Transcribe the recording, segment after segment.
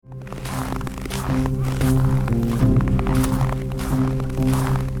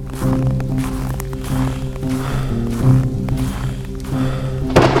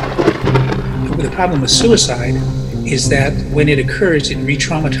The problem with suicide is that when it occurs, it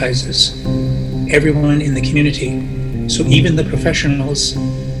re-traumatizes everyone in the community. So even the professionals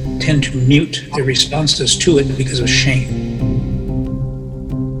tend to mute their responses to it because of shame.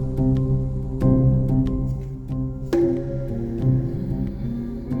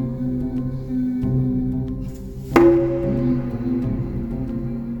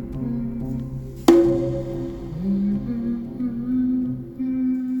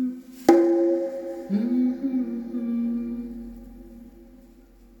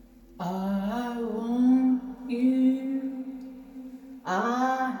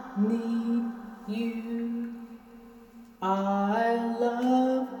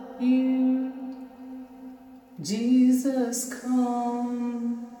 Jesus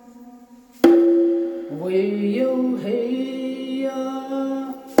come, way-yo,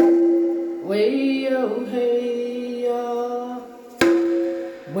 hey-ya, way-yo, hey-ya,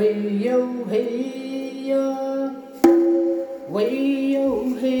 way-yo, hey-ya,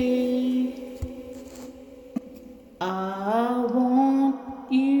 way-yo, hey. I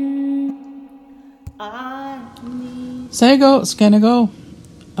want you, I need. Say go, scanna go.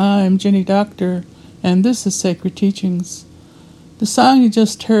 I'm Jenny Doctor, and this is Sacred Teachings. The song you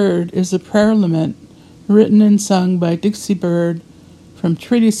just heard is a prayer lament written and sung by Dixie Bird from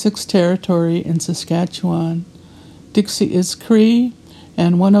Treaty 6 territory in Saskatchewan. Dixie is Cree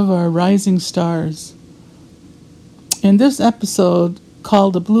and one of our rising stars. In this episode,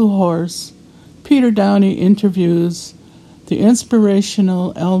 called The Blue Horse, Peter Downie interviews the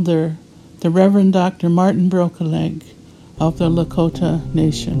inspirational elder, the Reverend Dr. Martin Brokenleg of the Lakota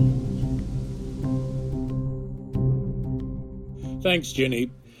Nation. Thanks,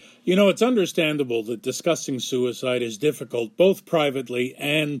 Ginny. You know, it's understandable that discussing suicide is difficult both privately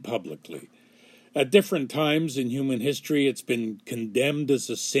and publicly. At different times in human history, it's been condemned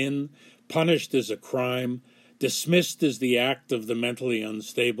as a sin, punished as a crime, dismissed as the act of the mentally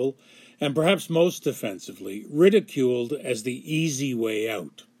unstable, and perhaps most offensively, ridiculed as the easy way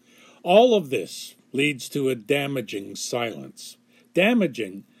out. All of this leads to a damaging silence.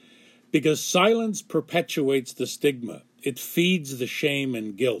 Damaging because silence perpetuates the stigma. It feeds the shame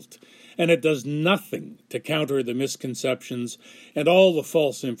and guilt, and it does nothing to counter the misconceptions and all the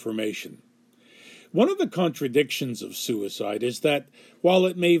false information. One of the contradictions of suicide is that, while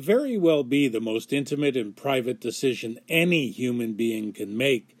it may very well be the most intimate and private decision any human being can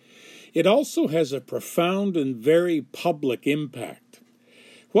make, it also has a profound and very public impact.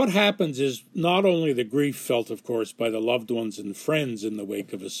 What happens is not only the grief felt, of course, by the loved ones and friends in the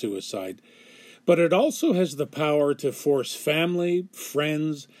wake of a suicide, but it also has the power to force family,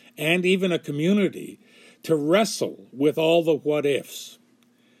 friends, and even a community to wrestle with all the what-ifs.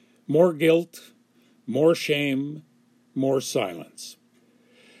 More guilt, more shame, more silence.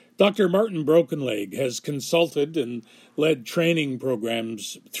 Dr. Martin Brokenleg has consulted and led training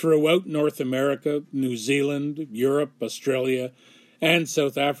programs throughout North America, New Zealand, Europe, Australia, and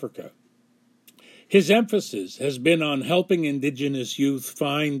South Africa. His emphasis has been on helping Indigenous youth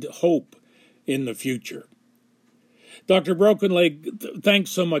find hope in the future. Dr. Brokenleg, thanks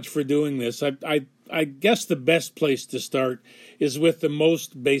so much for doing this. I guess the best place to start is with the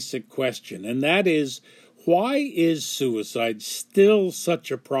most basic question, and that is, why is suicide still such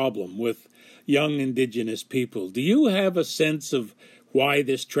a problem with young Indigenous people? Do you have a sense of why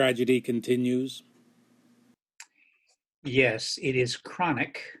this tragedy continues? Yes, it is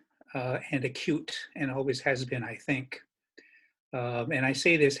chronic and acute, and always has been, I think. And I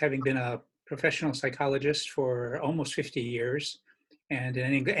say this having been a professional psychologist for almost 50 years and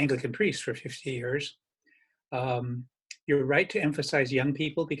an Anglican priest for 50 years. You're right to emphasize young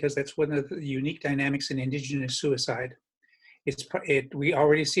people because that's one of the unique dynamics in Indigenous suicide. We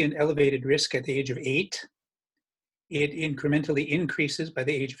already see an elevated risk at the age of 8. It incrementally increases by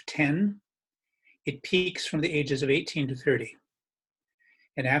the age of 10. It peaks from the ages of 18 to 30.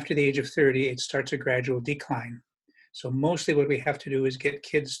 And after the age of 30, it starts a gradual decline. So mostly what we have to do is get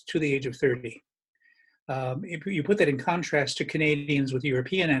kids to the age of 30. If you put that in contrast to Canadians with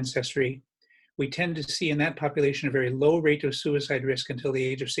European ancestry, we tend to see in that population a very low rate of suicide risk until the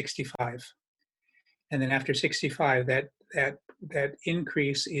age of 65. And then after 65, that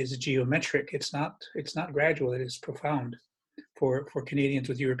increase is geometric. It's not gradual, it is profound for Canadians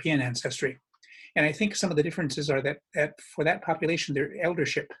with European ancestry. And I think some of the differences are that for that population, their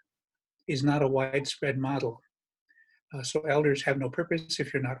eldership is not a widespread model. So elders have no purpose.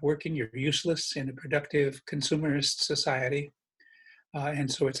 If you're not working, you're useless in a productive consumerist society.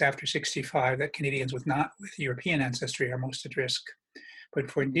 And so it's after 65 that Canadians with European ancestry are most at risk. But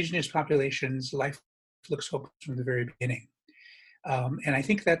for Indigenous populations, life looks hopeless from the very beginning. And I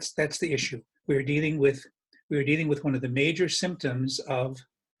think that's the issue. We're dealing with one of the major symptoms of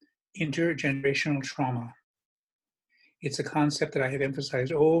intergenerational trauma. It's a concept that I have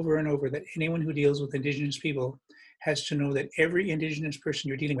emphasized over and over, that anyone who deals with Indigenous people has to know that every Indigenous person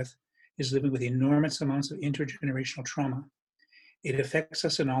you're dealing with is living with enormous amounts of intergenerational trauma. It affects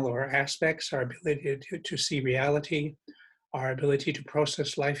us in all of our aspects, our ability to see reality, our ability to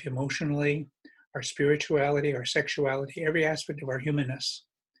process life emotionally, our spirituality, our sexuality, every aspect of our humanness.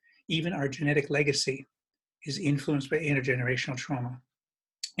 Even our genetic legacy is influenced by intergenerational trauma.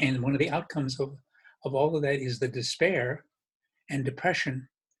 And one of the outcomes of all of that is the despair and depression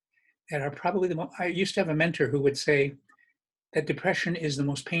that are probably the most. I used to have a mentor who would say that depression is the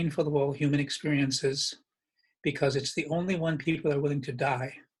most painful of all human experiences because it's the only one people are willing to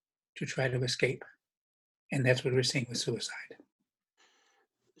die to try to escape. And that's what we're seeing with suicide.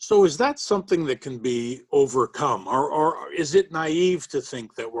 So is that something that can be overcome, or is it naive to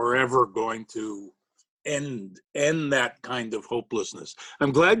think that we're ever going to end that kind of hopelessness?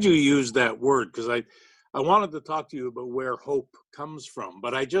 I'm glad you used that word, because I wanted to talk to you about where hope comes from,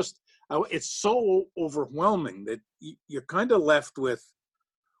 but it's so overwhelming that you're kind of left with,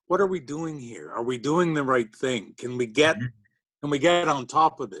 what are we doing here? Are we doing the right thing? Can we get on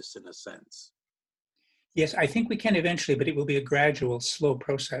top of this, in a sense? Yes, I think we can eventually, but it will be a gradual, slow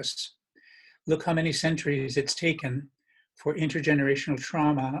process. Look how many centuries it's taken for intergenerational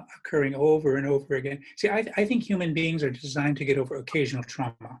trauma occurring over and over again. See, I think human beings are designed to get over occasional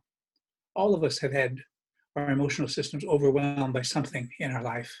trauma. All of us have had our emotional systems overwhelmed by something in our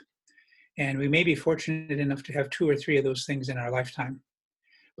life. And we may be fortunate enough to have 2 or 3 of those things in our lifetime.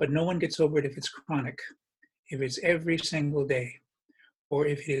 But no one gets over it if it's chronic, if it's every single day, or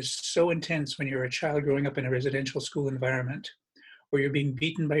if it is so intense when you're a child growing up in a residential school environment, or you're being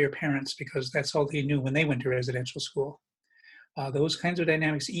beaten by your parents because that's all they knew when they went to residential school. Those kinds of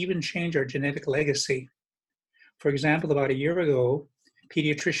dynamics even change our genetic legacy. For example, about a year ago,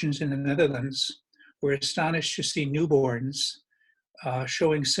 pediatricians in the Netherlands were astonished to see newborns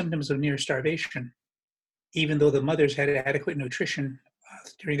showing symptoms of near starvation, even though the mothers had adequate nutrition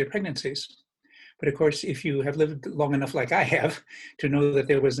during their pregnancies. But of course, if you have lived long enough like I have to know that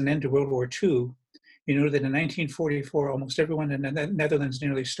there was an end to World War II, you know that in 1944, almost everyone in the Netherlands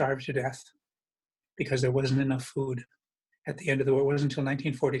nearly starved to death because there wasn't enough food. At the end of the war, it wasn't until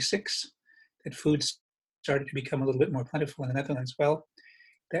 1946 that food started to become a little bit more plentiful in the Netherlands. Well,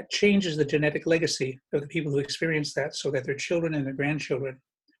 that changes the genetic legacy of the people who experience that, so that their children and their grandchildren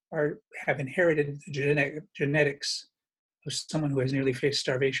have inherited the genetics of someone who has nearly faced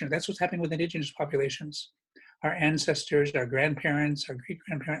starvation. That's what's happening with Indigenous populations. Our ancestors, our grandparents, our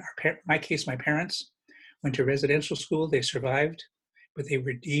great-grandparents, my case, my parents, went to residential school, they survived, but they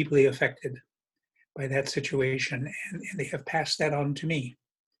were deeply affected by that situation, and they have passed that on to me.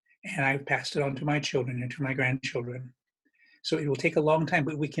 And I've passed it on to my children and to my grandchildren. So it will take a long time,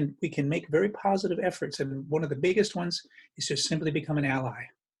 but we can make very positive efforts. And one of the biggest ones is to simply become an ally.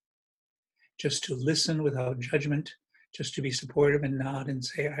 Just to listen without judgment, just to be supportive and nod and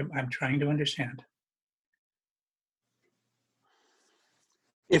say, I'm trying to understand.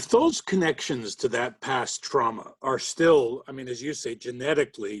 If those connections to that past trauma are still, I mean, as you say,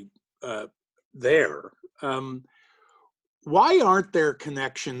 genetically there, why aren't there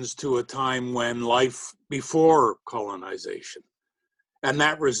connections to a time when life before colonization and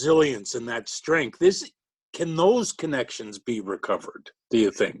that resilience and that strength, can those connections be recovered, do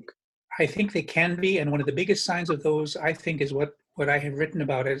you think? I think they can be, and one of the biggest signs of those, I think, is what I have written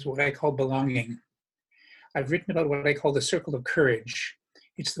about as what I call belonging. I've written about what I call the circle of courage.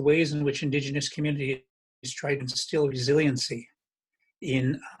 It's the ways in which Indigenous communities try to instill resiliency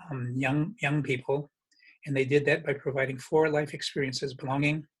in young people, and they did that by providing 4 life experiences: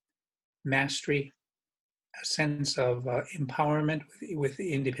 belonging, mastery, a sense of empowerment with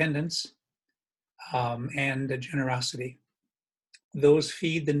independence, and generosity. Those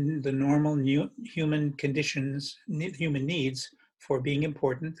feed the normal human conditions, human needs for being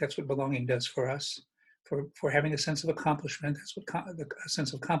important. That's what belonging does for us. For having a sense of accomplishment, that's what a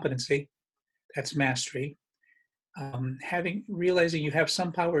sense of competency. That's mastery. Realizing you have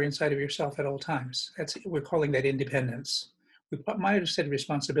some power inside of yourself at all times. We're calling that independence. We might have said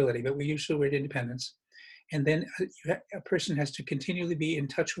responsibility, but we use the word independence. And then a person has to continually be in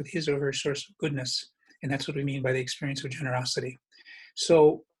touch with his or her source of goodness, and that's what we mean by the experience of generosity.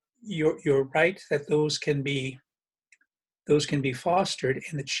 So you're right that those can be fostered,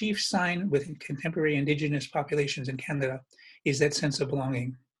 and the chief sign within contemporary Indigenous populations in Canada is that sense of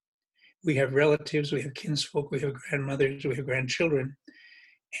belonging. We have relatives, we have kinsfolk, we have grandmothers, we have grandchildren.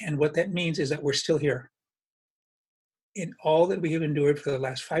 And what that means is that we're still here. In all that we have endured for the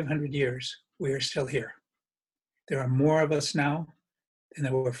last 500 years, we are still here. There are more of us now than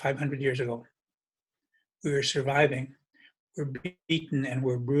there were 500 years ago. We are surviving. We're beaten and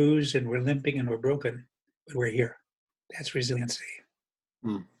we're bruised and we're limping and we're broken, but we're here. That's resiliency.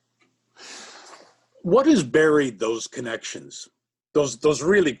 Hmm. What has buried those connections, those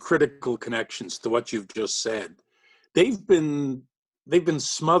really critical connections to what you've just said? They've been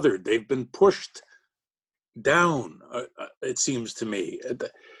smothered. They've been pushed down. It seems to me.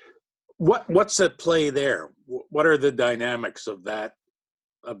 What's at play there? What are the dynamics of that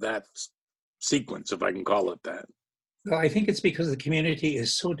sequence, if I can call it that? Well, I think it's because the community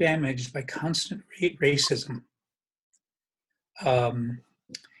is so damaged by constant racism.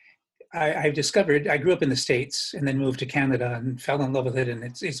 I've discovered, I grew up in the States and then moved to Canada and fell in love with it, and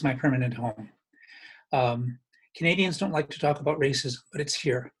it's my permanent home. Canadians don't like to talk about racism, but it's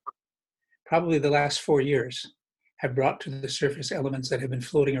here. Probably the last 4 years have brought to the surface elements that have been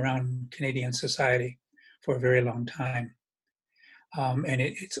floating around Canadian society for a very long time. And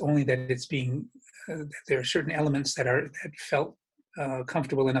it's only that it's being, there are certain elements that felt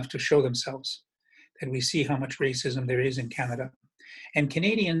comfortable enough to show themselves, that we see how much racism there is in Canada. And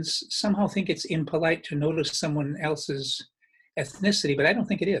Canadians somehow think it's impolite to notice someone else's ethnicity, but I don't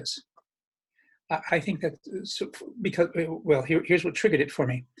think it is. I think that, because, well, here's what triggered it for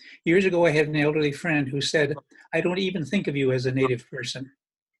me. Years ago, I had an elderly friend who said, "I don't even think of you as a Native person."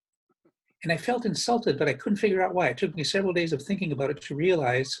 And I felt insulted, but I couldn't figure out why. It took me several days of thinking about it to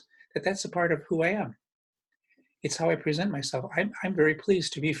realize that that's a part of who I am. It's how I present myself. I'm very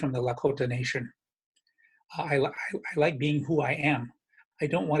pleased to be from the Lakota Nation. I like being who I am. I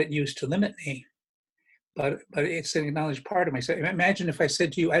don't want it used to limit me, but it's an acknowledged part of myself. Imagine if I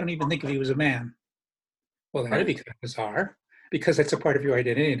said to you, "I don't even think of you as a man." Well, that would be kind of bizarre, because that's a part of your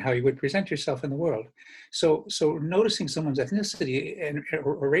identity and how you would present yourself in the world. So noticing someone's ethnicity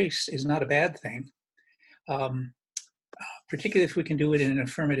or race is not a bad thing, particularly if we can do it in an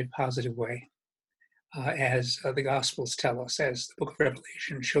affirmative, positive way, as the Gospels tell us, as the Book of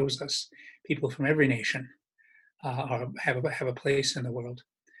Revelation shows us. People from every nation have a place in the world.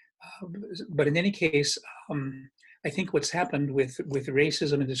 But in any case, I think what's happened with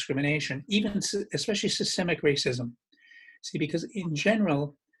racism and discrimination, especially systemic racism, see, because in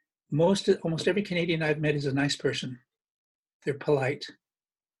general, almost every Canadian I've met is a nice person. They're polite.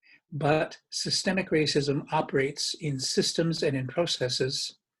 But systemic racism operates in systems and in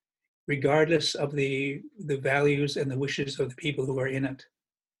processes, regardless of the values and the wishes of the people who are in it.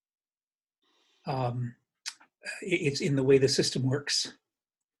 It's in the way the system works.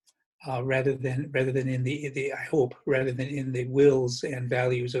 Rather than in the I hope, rather than in the wills and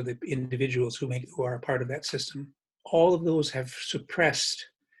values of the individuals who are a part of that system. All of those have suppressed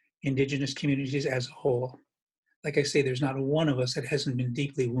Indigenous communities as a whole. Like I say, there's not one of us that hasn't been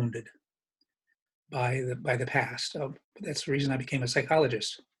deeply wounded by the past. That's the reason I became a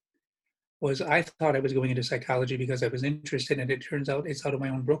psychologist. Was I thought I was going into psychology because I was interested, and it turns out it's out of my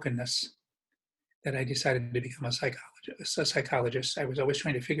own brokenness that I decided to become a psychologist. I was always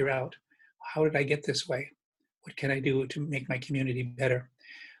trying to figure out, how did I get this way? What can I do to make my community better?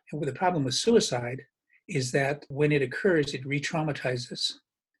 And the problem with suicide is that when it occurs, it re-traumatizes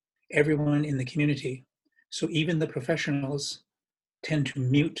everyone in the community. So even the professionals tend to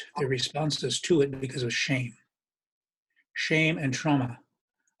mute their responses to it because of shame. Shame and trauma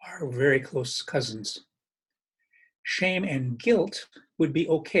are very close cousins. Shame and guilt would be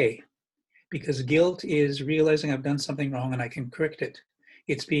okay, because guilt is realizing I've done something wrong and I can correct it.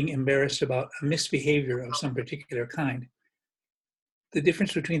 It's being embarrassed about a misbehavior of some particular kind. The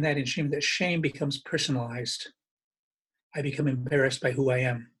difference between that and shame, that shame becomes personalized. I become embarrassed by who I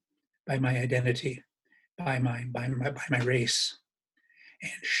am, by my identity, by my race.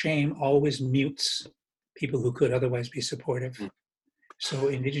 And shame always mutes people who could otherwise be supportive. So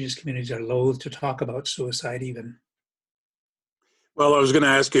Indigenous communities are loath to talk about suicide even. Well, I was going to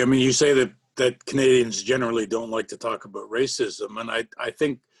ask you, I mean, you say that Canadians generally don't like to talk about racism, and I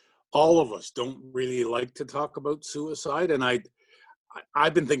think all of us don't really like to talk about suicide, and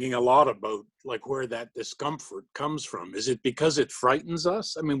I've been thinking a lot about like where that discomfort comes from. Is it because it frightens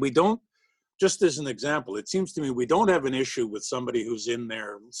us? I mean, we don't, just as an example, it seems to me we don't have an issue with somebody who's in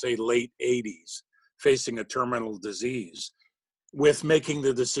their, say, late 80s, facing a terminal disease, with making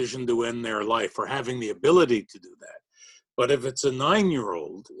the decision to end their life or having the ability to do that. But if it's a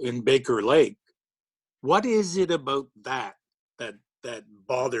 9-year-old in Baker Lake, what is it about that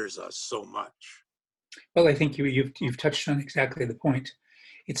bothers us so much? Well, I think you've touched on exactly the point.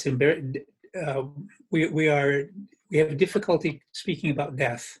 It's uh, we have difficulty speaking about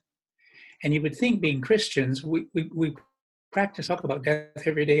death, and you would think, being Christians, we practice talk about death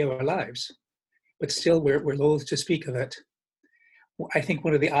every day of our lives, but still we're loath to speak of it. I think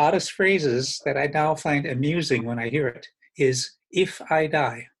one of the oddest phrases that I now find amusing when I hear it is "if I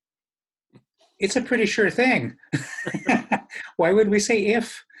die." It's a pretty sure thing. Why would we say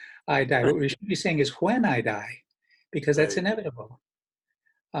 "if I die"? What we should be saying is "when I die," because that's Right. inevitable.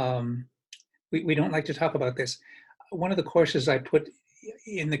 Um, we don't like to talk about this. One of the courses I put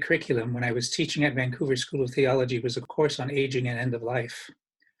in the curriculum when I was teaching at Vancouver School of Theology was a course on aging and end of life.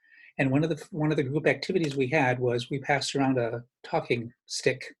 And one of the group activities we had was we passed around a talking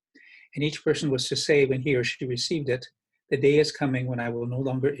stick, and each person was to say when he or she received it, "The day is coming when I will no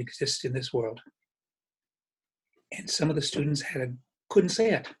longer exist in this world." And some of the students couldn't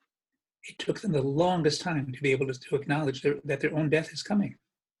say it. It took them the longest time to be able to acknowledge that their own death is coming.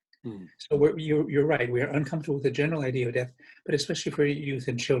 Hmm. So you're right. We are uncomfortable with the general idea of death, but especially for youth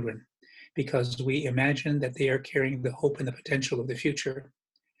and children, because we imagine that they are carrying the hope and the potential of the future.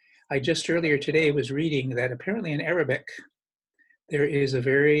 I just earlier today was reading that apparently in Arabic there is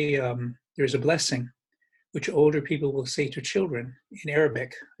there's a blessing which older people will say to children in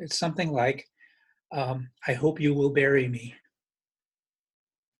Arabic. It's something like, "I hope you will bury me,"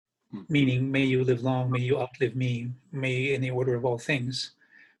 Hmm. meaning may you live long, may you outlive me, may in the order of all things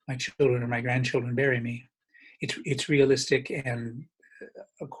my children or my grandchildren bury me. It's realistic and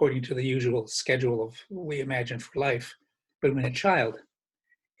according to the usual schedule of what we imagine for life. But when a child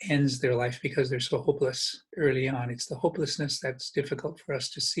ends their life because they're so hopeless early on, it's the hopelessness that's difficult for us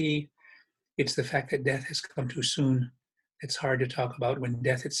to see. It's the fact that death has come too soon. It's hard to talk about when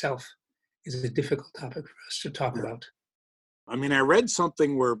death itself is a difficult topic for us to talk Yeah. about. I mean, I read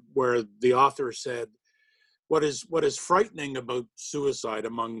something where the author said what is frightening about suicide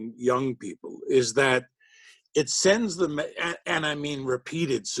among young people is that it sends them, and I mean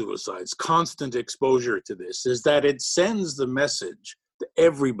repeated suicides, constant exposure to this, is that it sends the message to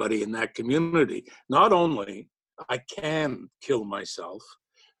everybody in that community, not only I can kill myself,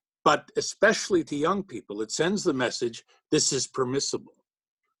 but especially to young people, it sends the message, this is permissible.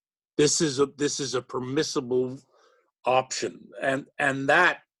 This is a permissible option. And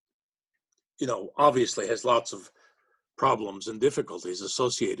that, obviously has lots of problems and difficulties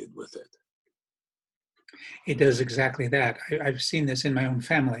associated with it. It does exactly that. I've seen this in my own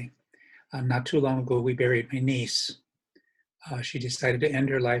family. Not too long ago, we buried my niece. She decided to end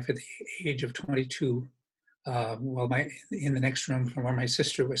her life at the age of 22, while in the next room from where my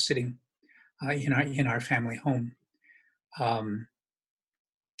sister was sitting in our family home. Um,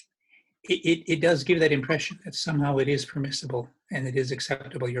 it does give that impression that somehow it is permissible and it is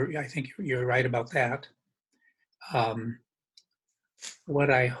acceptable. I think you're right about that. Um, what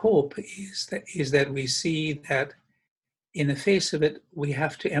I hope is that we see that in the face of it, we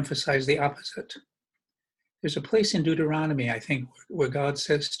have to emphasize the opposite. There's a place in Deuteronomy, I think, where God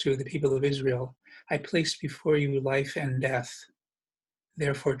says to the people of Israel, "I place before you life and death,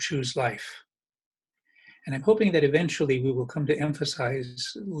 therefore choose life." And I'm hoping that eventually we will come to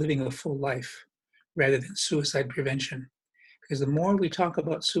emphasize living a full life rather than suicide prevention. Because the more we talk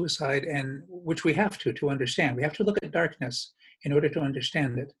about suicide, and which we have to understand, we have to look at darkness in order to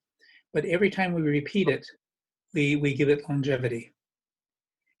understand it. But every time we repeat it, we give it longevity.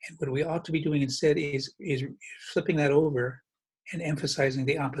 And what we ought to be doing instead is flipping that over and emphasizing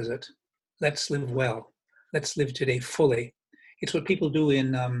the opposite. Let's live well. Let's live today fully. It's what people do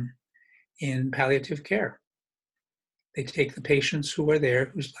in palliative care. They take the patients who are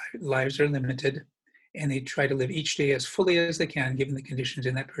there, whose lives are limited, and they try to live each day as fully as they can, given the conditions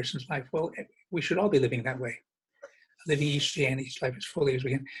in that person's life. Well, we should all be living that way, living each day and each life as fully as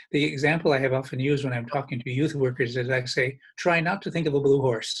we can. The example I have often used when I'm talking to youth workers is I say, try not to think of a blue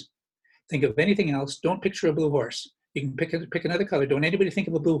horse. Think of anything else. Don't picture a blue horse. You can pick another color. Don't anybody think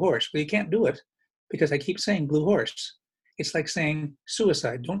of a blue horse. Well, you can't do it because I keep saying blue horse. It's like saying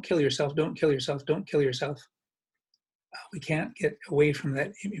suicide. Don't kill yourself. Don't kill yourself. Don't kill yourself. We can't get away from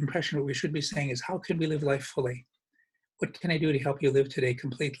that impression. What we should be saying is, how can we live life fully? What can I do to help you live today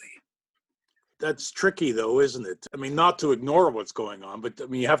completely? That's tricky, though, isn't it? I mean, not to ignore what's going on, but I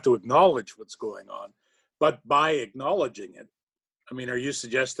mean, you have to acknowledge what's going on. But by acknowledging it, I mean, are you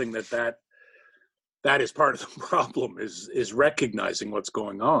suggesting that is part of the problem, is recognizing what's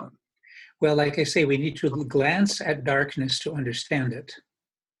going on? Well, like I say, we need to glance at darkness to understand it,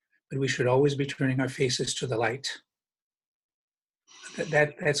 but we should always be turning our faces to the light.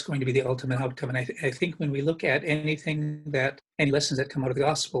 That's going to be the ultimate outcome. And I think when we look at any lessons that come out of the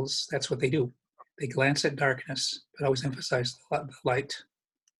Gospels, that's what they do. They glance at darkness, but always emphasize the light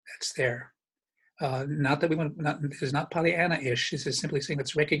that's there. Not that we want, this is not Pollyanna-ish. This is simply saying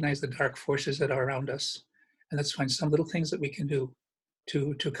let's recognize the dark forces that are around us, and let's find some little things that we can do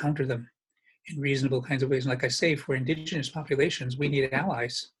to counter them in reasonable kinds of ways. And like I say, for indigenous populations, we need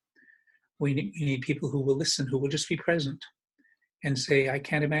allies. We need people who will listen, who will just be present and say, I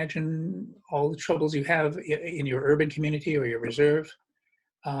can't imagine all the troubles you have in your urban community or your reserve.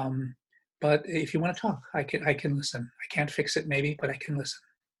 But if you want to talk, I can listen. I can't fix it maybe, but I can listen.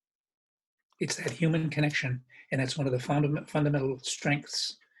 It's that human connection, and that's one of the fundamental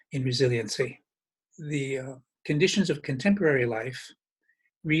strengths in resiliency. The conditions of contemporary life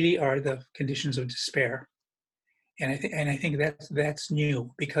really are the conditions of despair. And I think that's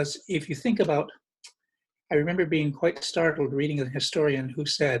new, because if you think about, I remember being quite startled reading a historian who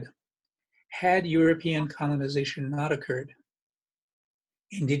said, had European colonization not occurred,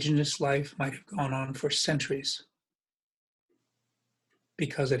 indigenous life might have gone on for centuries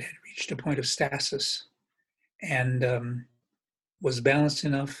because it had reached a point of stasis and was balanced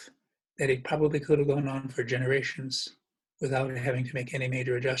enough that it probably could have gone on for generations without having to make any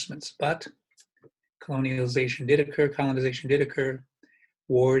major adjustments. But colonization did occur,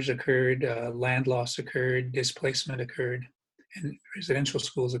 wars occurred, land loss occurred, displacement occurred, and residential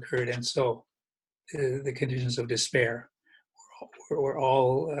schools occurred. And so the conditions of despair were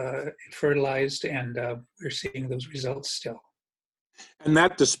all fertilized, and we're seeing those results still. And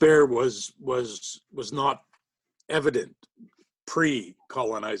that despair was not evident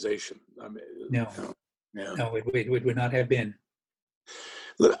pre-colonization. I mean, No, it would not have been.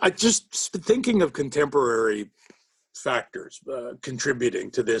 Look, I just thinking of contemporary factors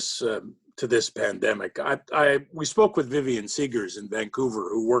contributing to this pandemic. We spoke with Vivian Seegers in Vancouver,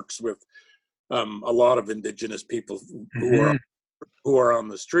 who works with a lot of Indigenous people who are on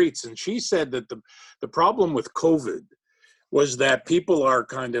the streets, and she said that the problem with COVID was that people are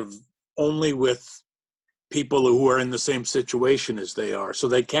kind of only with people who are in the same situation as they are, so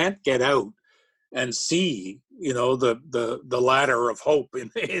they can't get out and see, the ladder of hope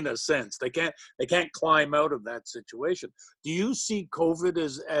in a sense. They can't climb out of that situation. Do you see COVID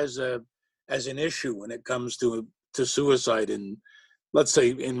as an issue when it comes to suicide in, let's say,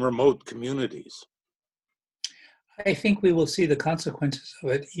 in remote communities? I think we will see the consequences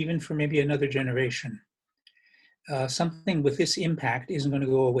of it even for maybe another generation. Something with this impact isn't going to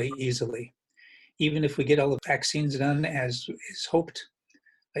go away easily. Even if we get all the vaccines done as is hoped,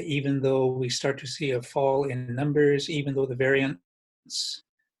 even though we start to see a fall in numbers, even though the variants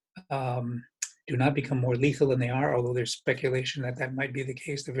do not become more lethal than they are, although there's speculation that might be the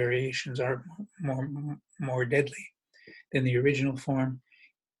case, the variations are more deadly than the original form,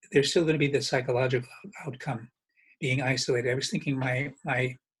 there's still going to be the psychological outcome, being isolated. I was thinking one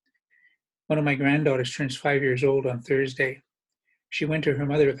of my granddaughters turns 5 years old on Thursday. She went to her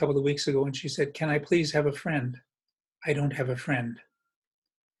mother a couple of weeks ago and she said, "Can I please have a friend? I don't have a friend."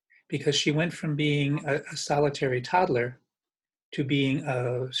 Because she went from being a solitary toddler to being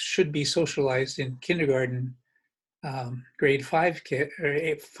should be socialized in kindergarten, grade 5 kid, or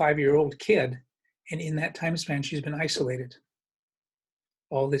a 5-year-old kid. And in that time span, she's been isolated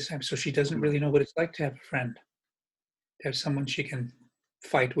all this time. So she doesn't really know what it's like to have a friend, to have someone she can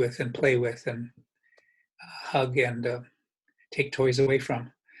fight with and play with and hug and take toys away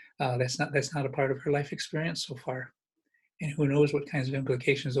from. That's not a part of her life experience so far. And who knows what kinds of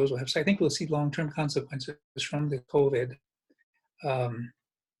implications those will have. So I think we'll see long-term consequences from the COVID.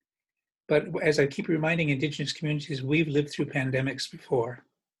 But as I keep reminding Indigenous communities, we've lived through pandemics before.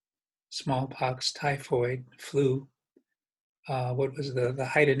 Smallpox, typhoid, flu. What was the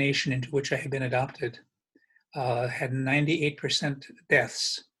Haida Nation into which I had been adopted had 98%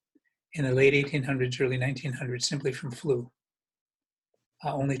 deaths in the late 1800s, early 1900s, simply from flu.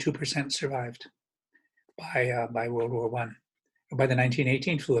 Only 2% survived by World War I. By the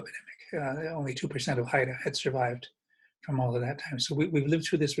 1918 flu epidemic, only 2% of Haida had survived from all of that time. So we've lived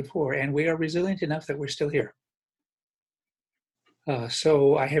through this before, and we are resilient enough that we're still here.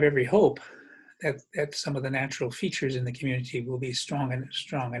 So I have every hope that some of the natural features in the community will be strong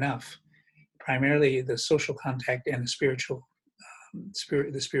enough, primarily the social contact and the spiritual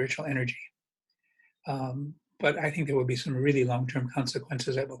energy. But I think there will be some really long-term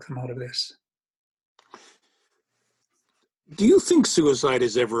consequences that will come out of this. Do you think suicide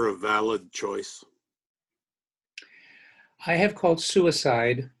is ever a valid choice? I have called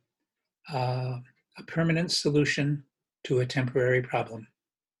suicide a permanent solution to a temporary problem,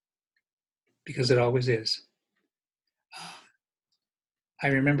 because it always is. I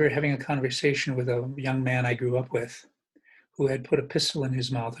remember having a conversation with a young man I grew up with who had put a pistol in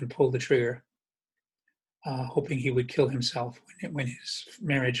his mouth and pulled the trigger hoping he would kill himself when his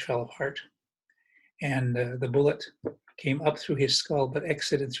marriage fell apart. And the bullet came up through his skull but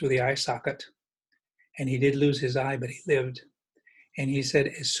exited through the eye socket. And he did lose his eye, but he lived. And he said,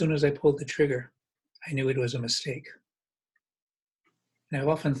 as soon as I pulled the trigger, I knew it was a mistake. And I've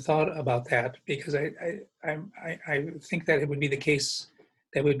often thought about that because I think that it would be the case.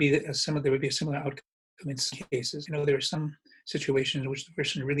 That would be there would be a similar outcome in cases. There are some situations in which the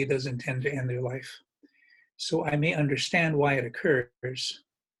person really does intend to end their life. So I may understand why it occurs,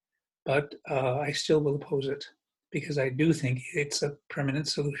 but I still will oppose it because I do think it's a permanent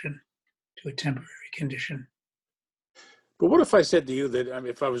solution to a temporary condition. But what if I said to you that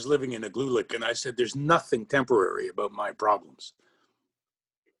if I was living in a Igloolik and I said there's nothing temporary about my problems?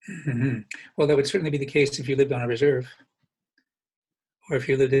 Mm-hmm. Well, that would certainly be the case if you lived on a reserve or if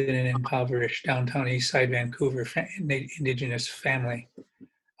you lived in an impoverished downtown East Side Vancouver indigenous family.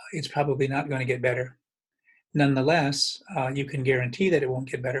 It's probably not going to get better. Nonetheless, you can guarantee that it won't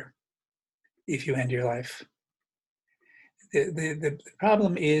get better if you end your life. The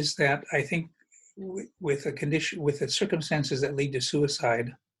problem is that I think with a condition, with the circumstances that lead to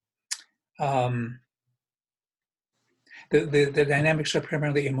suicide, the dynamics are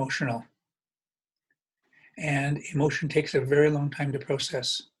primarily emotional, and emotion takes a very long time to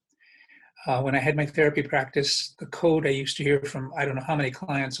process. When I had my therapy practice, the code I used to hear from I don't know how many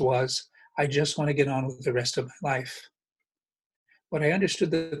clients was, I just want to get on with the rest of my life. What I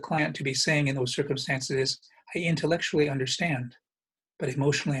understood the client to be saying in those circumstances is, I intellectually understand, but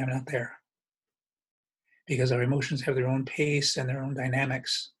emotionally I'm not there. Because our emotions have their own pace and their own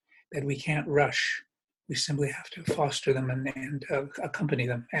dynamics that we can't rush. We simply have to foster them and accompany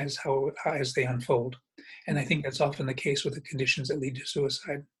them as they unfold. And I think that's often the case with the conditions that lead to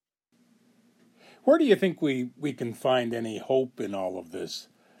suicide. Where do you think we can find any hope in all of this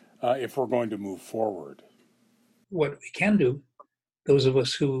if we're going to move forward? What we can do, those of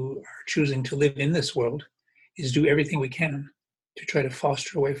us who are choosing to live in this world, is do everything we can to try to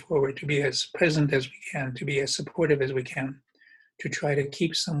foster a way forward, to be as present as we can, to be as supportive as we can, to try to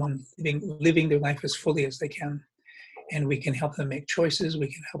keep someone living their life as fully as they can. And we can help them make choices,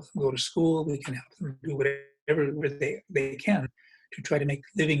 we can help them go to school, we can help them do whatever they can to try to make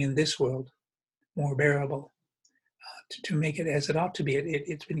living in this world more bearable, to make it as it ought to be.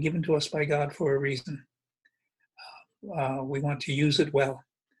 It's been given to us by God for a reason. We want to use it well,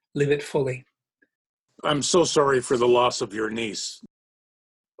 live it fully. I'm so sorry for the loss of your niece.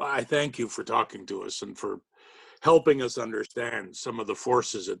 I thank you for talking to us and for helping us understand some of the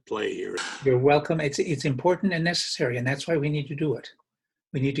forces at play here. You're welcome. It's important and necessary, and that's why we need to do it.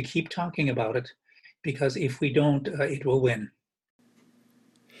 We need to keep talking about it, because if we don't, it will win.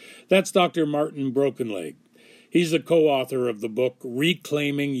 That's Dr. Martin Brokenleg. He's the co-author of the book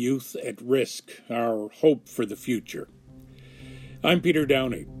Reclaiming Youth at Risk, Our Hope for the Future. I'm Peter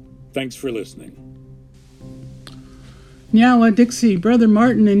Downie. Thanks for listening. Nyawa Dixie, Brother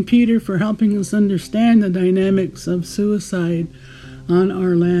Martin and Peter, for helping us understand the dynamics of suicide on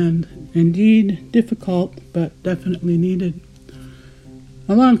our land. Indeed, difficult, but definitely needed.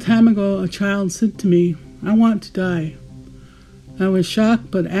 A long time ago, a child said to me, "I want to die." I was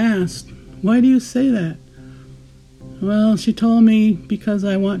shocked, but asked, "Why do you say that?" Well, she told me, "Because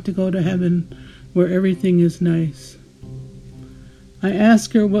I want to go to heaven, where everything is nice." I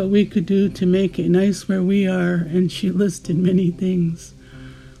asked her what we could do to make it nice where we are, and she listed many things.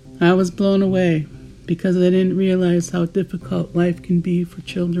 I was blown away, because I didn't realize how difficult life can be for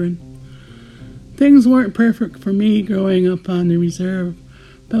children. Things weren't perfect for me growing up on the reserve,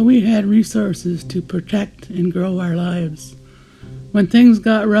 but we had resources to protect and grow our lives. When things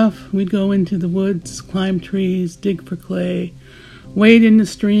got rough, we'd go into the woods, climb trees, dig for clay, wade in the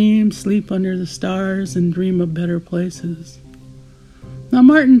stream, sleep under the stars, and dream of better places. Now,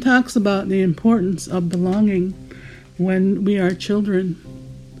 Martin talks about the importance of belonging when we are children.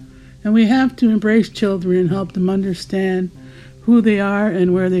 And we have to embrace children and help them understand who they are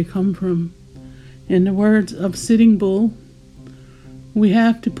and where they come from. In the words of Sitting Bull, we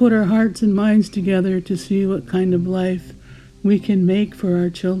have to put our hearts and minds together to see what kind of life we can make for our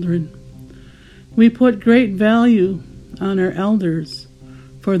children. We put great value on our elders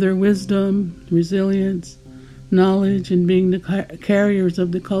for their wisdom, resilience, knowledge, and being the carriers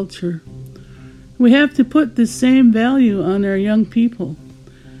of the culture. We have to put the same value on our young people.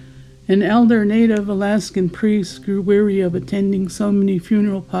 An elder Native Alaskan priest grew weary of attending so many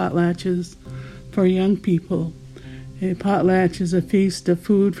funeral potlatches for young people. A potlatch is a feast of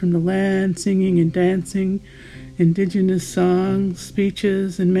food from the land, singing and dancing, indigenous songs,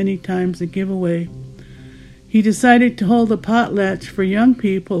 speeches, and many times a giveaway. He decided to hold a potlatch for young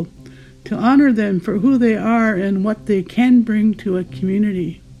people to honor them for who they are and what they can bring to a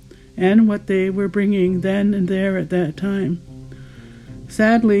community, and what they were bringing then and there at that time.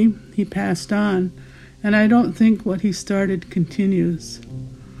 Sadly, he passed on, and I don't think what he started continues.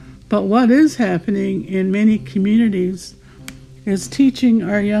 But what is happening in many communities is teaching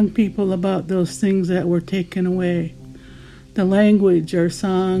our young people about those things that were taken away. The language, our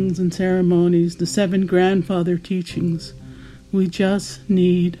songs and ceremonies, the 7 grandfather teachings. We just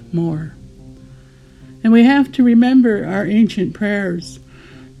need more. And we have to remember our ancient prayers.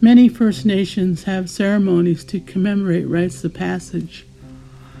 Many First Nations have ceremonies to commemorate rites of passage,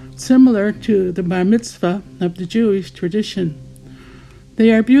 similar to the bar mitzvah of the Jewish tradition.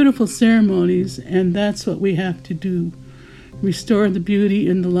 They are beautiful ceremonies, and that's what we have to do. Restore the beauty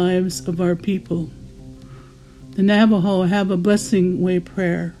in the lives of our people. The Navajo have a blessing way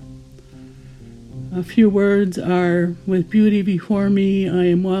prayer. A few words are, with beauty before me, I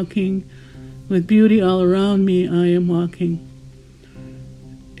am walking. With beauty all around me, I am walking.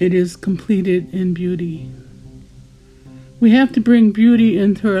 It is completed in beauty. We have to bring beauty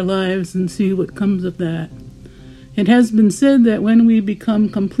into our lives and see what comes of that. It has been said that when we become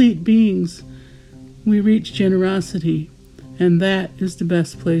complete beings, we reach generosity, and that is the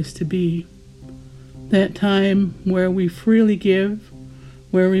best place to be. That time where we freely give,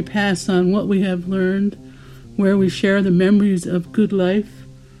 where we pass on what we have learned, where we share the memories of good life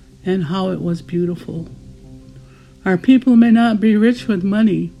and how it was beautiful. Our people may not be rich with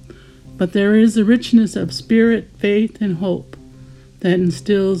money, but there is a richness of spirit, faith, and hope that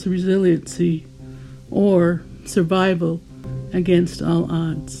instills resiliency or survival against all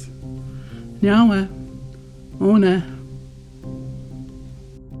odds. Nyawa, Ona.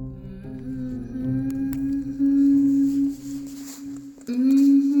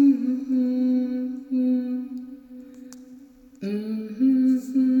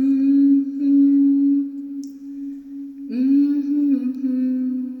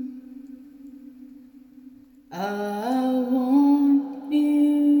 I want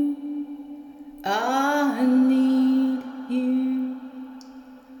you, I need you,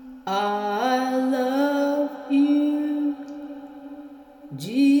 I love you,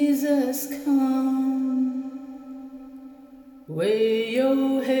 Jesus come, way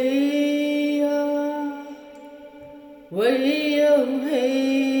oh hey ya, way oh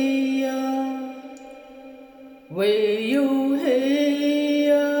hey ya, way oh hey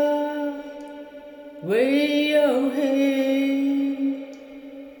ya, way oh hey.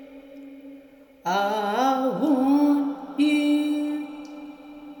 I want you,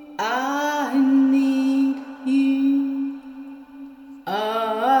 I need you,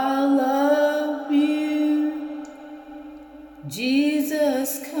 I love you,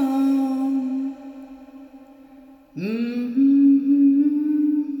 Jesus come.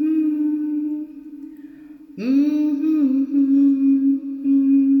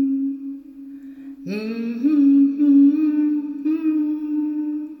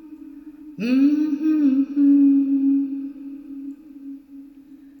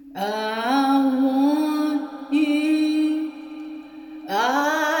 I want you,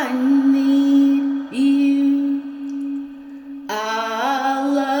 I need you, I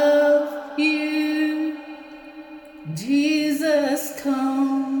love you, Jesus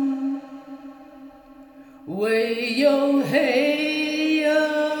come. Way yo hey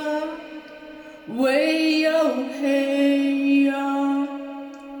ya, way yo hey ya,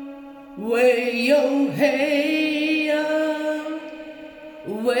 way yo hey ya,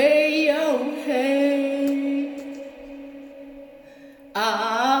 way yo hey.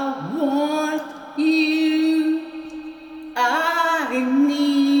 I want you, I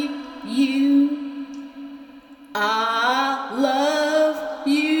need you, I love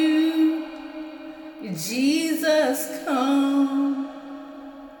you, Jesus come.